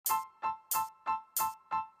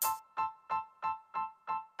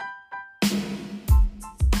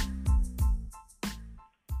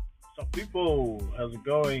people? How's it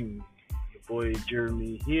going? Your boy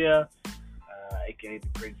Jeremy here, aka the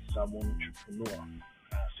Crazy Someone Entrepreneur.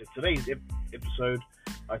 So today's episode,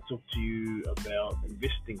 I talk to you about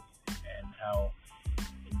investing and how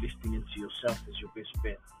investing into yourself is your best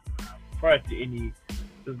bet. Prior to any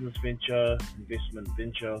business venture, investment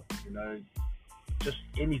venture, just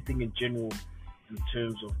anything in general in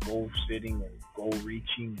terms of goal setting and goal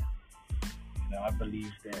reaching. I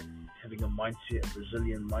believe that having a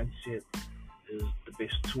resilient mindset, is the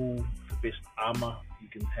best tool, the best armor you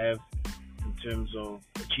can have in terms of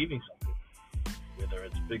achieving something, whether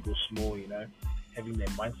it's big or small. Having that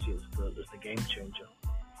mindset is the game changer.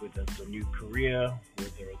 Whether it's a new career,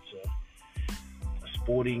 whether it's a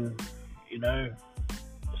sporting,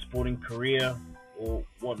 career or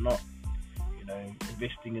whatnot.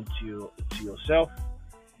 Investing into yourself.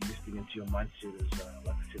 Investing into your mindset is,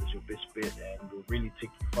 like I said, is your best bet and will really take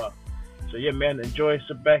you far. So yeah, man, enjoy,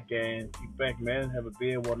 sit back and kick back, man, have a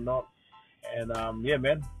beer, whatnot, and yeah,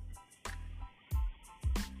 man.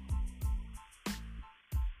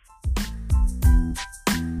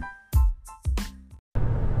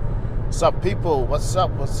 What's up, people? What's up?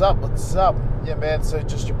 Yeah, man, so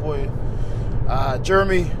just your boy,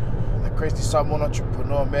 Jeremy, the Crazy Someone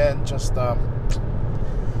Entrepreneur, man. Just thought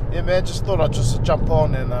I'd just jump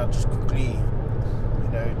on and just quickly,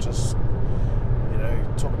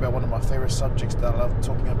 talk about one of my favorite subjects that I love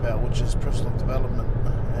talking about, which is personal development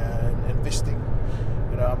and investing.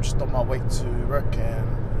 I'm just on my way to work, and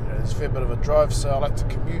there's a fair bit of a drive, so I like to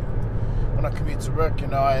commute. When I commute to work,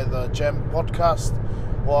 I either jam podcast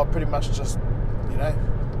or I pretty much just,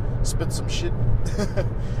 spit some shit.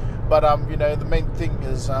 But the main thing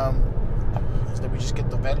is that we just get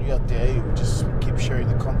the value out there. We just keep sharing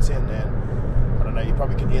the content, and I don't know, you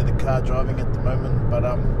probably can hear the car driving at the moment, but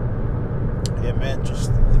yeah, man,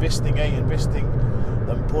 just investing,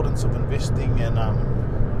 the importance of investing, and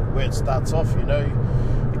where it starts off. It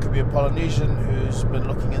could be a Polynesian who's been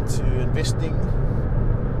looking into investing,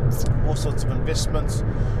 all sorts of investments.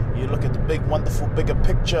 You look at the bigger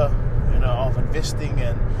picture, of investing,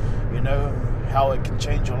 and how it can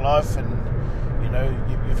change your life, and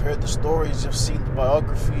you've heard the stories, you've seen the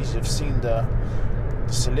biographies, you've seen the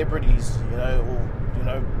celebrities,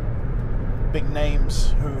 big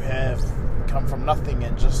names who have come from nothing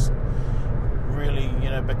and just really,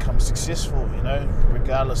 become successful,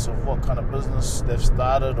 regardless of what kind of business they've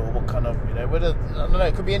started or what kind of, whether, I don't know,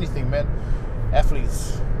 it could be anything, man.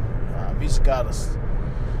 Athletes, music artists,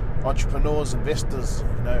 entrepreneurs, investors,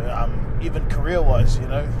 even career-wise,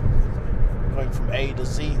 going from A to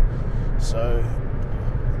Z. So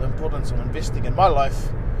the importance of investing in my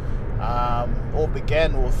life all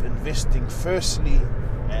began with investing firstly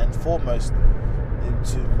and foremost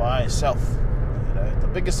into myself. The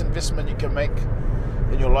biggest investment you can make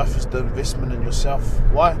in your life is the investment in yourself.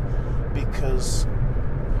 Why? Because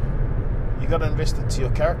you got to invest into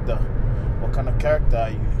your character. What kind of character are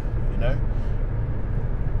you?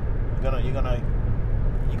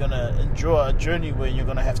 You're gonna endure a journey where you're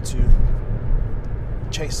gonna have to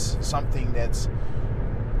chase something that's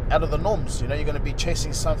out of the norms. You're going to be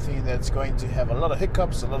chasing something that's going to have a lot of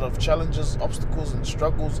hiccups, a lot of challenges, obstacles and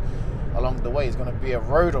struggles along the way. It's going to be a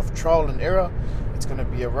road of trial and error. It's going to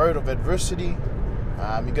be a road of adversity.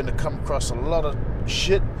 You're going to come across a lot of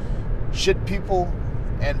shit people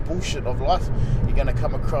and bullshit of life. You're going to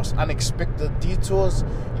come across unexpected detours.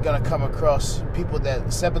 You're going to come across people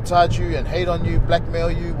that sabotage you and hate on you,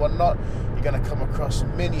 blackmail you, whatnot. You're going to come across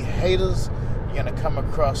many haters. You're going to come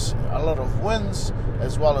across a lot of wins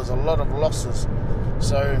as well as a lot of losses.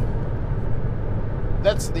 So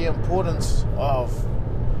that's the importance of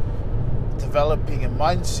developing a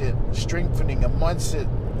mindset, strengthening a mindset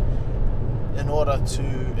in order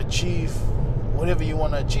to achieve whatever you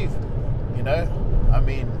want to achieve.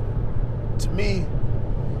 To me,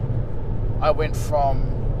 I went from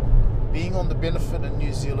being on the benefit in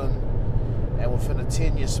New Zealand, and within a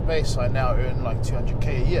 10-year space, I now earn like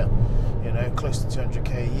 200k a year. Close to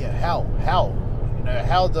 200k a year. How?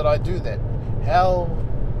 How did I do that? How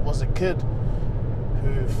was a kid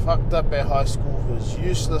who fucked up at high school, who was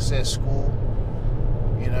useless at school,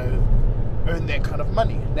 earn that kind of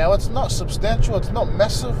money? Now, it's not substantial, it's not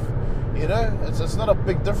massive, it's not a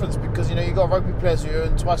big difference, because, you got rugby players who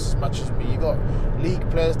earn twice as much as me, you got league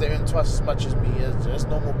players that earn twice as much as me as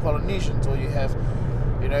normal Polynesians, or you have,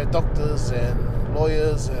 doctors and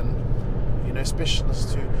lawyers and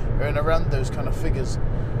specialists who earn around those kind of figures.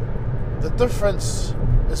 The difference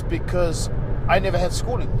is because I never had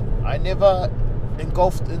schooling. I never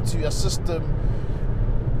engulfed into a system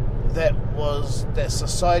that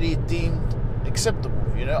society deemed acceptable.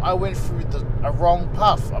 I went through a wrong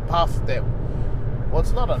path, a path that, well,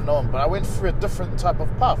 it's not unknown, but I went through a different type of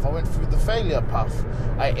path. I went through the failure path.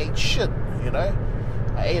 I ate shit, I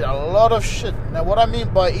ate a lot of shit. Now, what I mean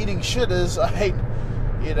by eating shit is I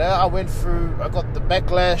got the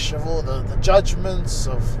backlash of all the judgments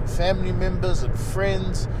of family members and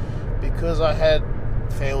friends because I had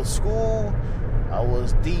failed school. I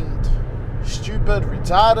was deemed stupid,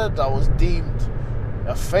 retarded. I was deemed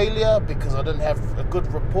a failure because I didn't have a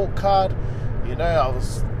good report card. I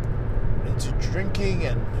was into drinking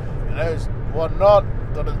and, whatnot.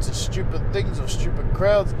 Got into stupid things or stupid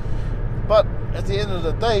crowds. But at the end of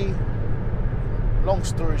the day, long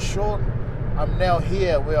story short, I'm now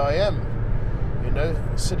here where I am,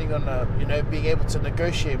 sitting on being able to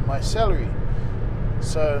negotiate my salary.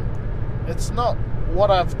 So it's not what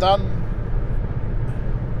I've done,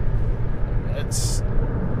 it's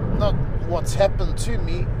not what's happened to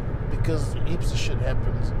me, because heaps of shit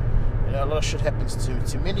happens. A lot of shit happens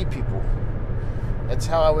to many people. It's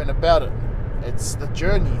how I went about it. It's the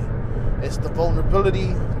journey. It's the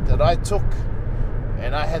vulnerability that I took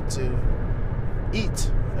and I had to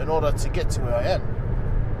eat in order to get to where I am.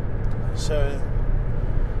 So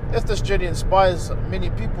if this journey inspires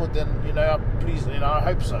many people, then please, I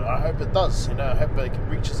hope so. I hope it does. I hope it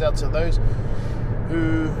reaches out to those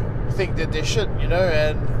who think that they're shit, and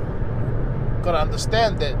gotta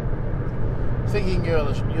understand that thinking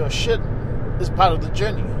you're shit is part of the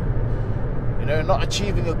journey. Not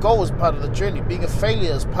achieving a goal is part of the journey. Being a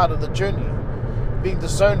failure is part of the journey. Being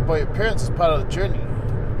disowned by your parents is part of the journey.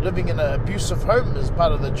 Living in an abusive home is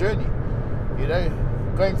part of the journey.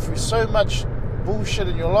 Going through so much bullshit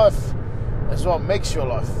in your life is what makes your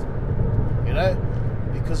life.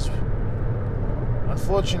 Because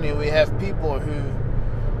unfortunately we have people who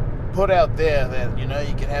put out there that, you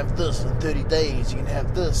can have this in 30 days, you can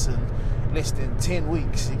have this in less than 10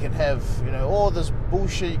 weeks, you can have, all this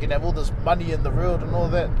bullshit, you can have all this money in the world and all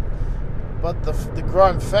that. But the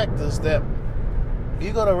grime fact is that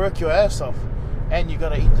you gotta work your ass off and you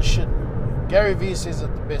gotta eat the shit. Gary Vee says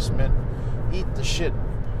it the best, man. Eat the shit.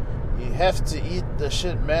 You have to eat the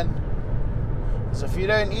shit, man. Because if you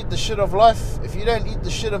don't eat the shit of life, if you don't eat the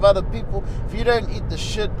shit of other people, if you don't eat the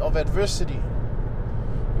shit of adversity,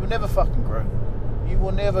 you will never fucking grow. You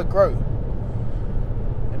will never grow.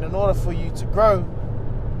 And in order for you to grow,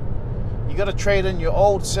 you got to trade in your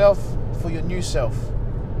old self for your new self.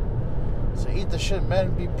 So eat the shit, man.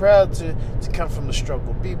 Be proud to come from the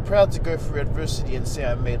struggle. Be proud to go through adversity and say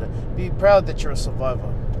I made it. Be proud that you're a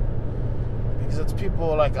survivor. Because it's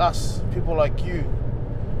people like us, people like you,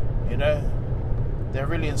 that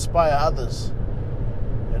really inspire others.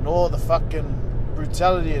 And all the fucking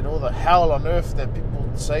brutality and all the hell on earth that people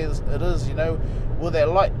say it is, will that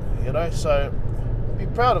light, So be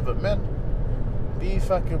proud of it, man. Be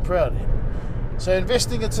fucking proud. So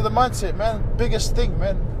investing into the mindset, man, biggest thing,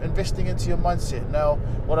 man. Investing into your mindset. Now,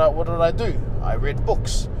 what did I do? I read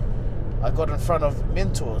books. I got in front of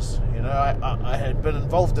mentors. I had been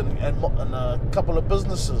involved in a couple of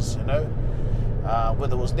businesses.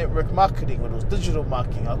 Whether it was network marketing, whether it was digital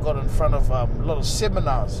marketing. I got in front of a lot of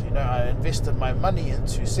seminars. I invested my money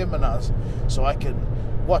into seminars so I could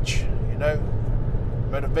watch,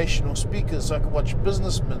 motivational speakers, so I could watch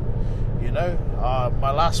businessmen.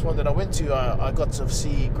 My last one that I went to, I got to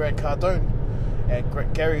see Grant Cardone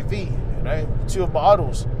and Gary Vee, two of my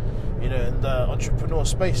idols, in the entrepreneur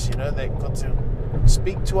space, they got to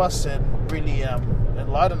speak to us and really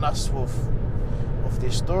enlighten us with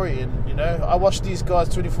their story. And, I watch these guys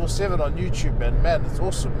 24/7 on YouTube, and man, it's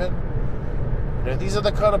awesome, man. These are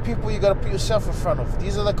the kind of people you got to put yourself in front of.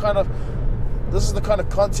 This is the kind of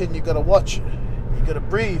content you got to watch. You got to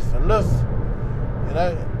breathe and live.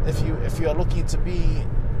 If you are looking to be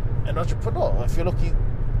an entrepreneur, if you're looking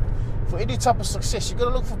for any type of success, you got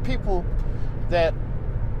to look for people that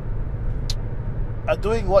are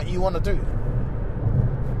doing what you want to do.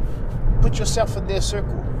 Put yourself in their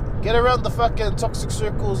circle. Get around the fucking toxic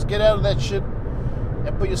circles. Get out of that shit,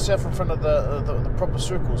 and put yourself in front of the proper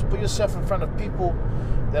circles. Put yourself in front of people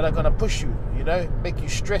that are gonna push you. Make you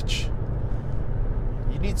stretch.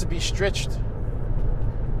 You need to be stretched.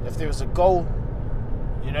 If there is a goal,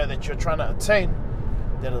 that you're trying to attain,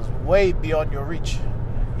 that is way beyond your reach,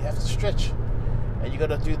 you have to stretch, and you got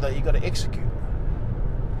to do that. You got to execute.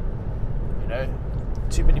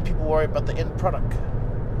 Too many people worry about the end product.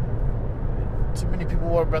 Too many people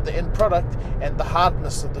worry about the end product and the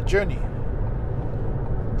hardness of the journey.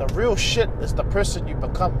 The real shit is the person you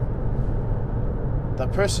become. The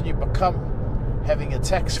person you become having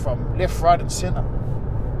attacks from left, right, and center.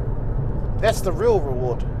 That's the real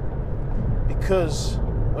reward. Because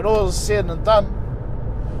when all is said and done,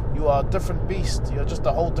 you are a different beast. You're just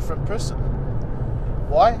a whole different person.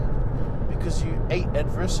 Why? Because you ate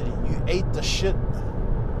adversity. You ate the shit.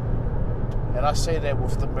 And I say that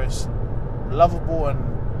with the most lovable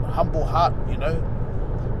and humble heart, you know.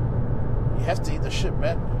 You have to eat the shit,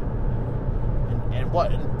 man. And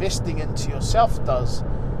what investing into yourself does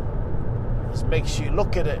is makes you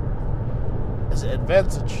look at it as an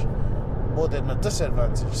advantage more than a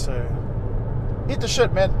disadvantage. So eat the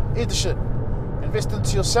shit, man. Eat the shit. Invest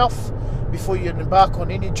into yourself before you embark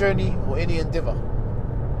on any journey or any endeavor.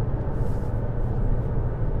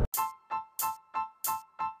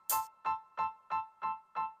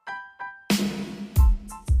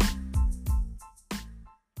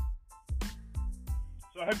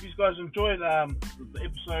 So I hope you guys enjoyed the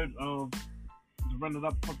episode of the Run It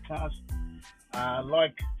Up podcast.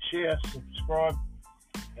 Like, share, subscribe,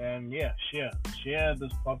 and yeah, share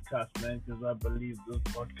this podcast, man, because I believe this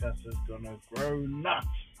podcast is gonna grow nuts.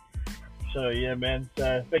 So yeah, man.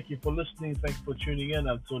 So thank you for listening. Thank you for tuning in.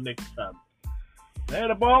 Until next time.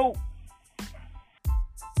 Later, ball.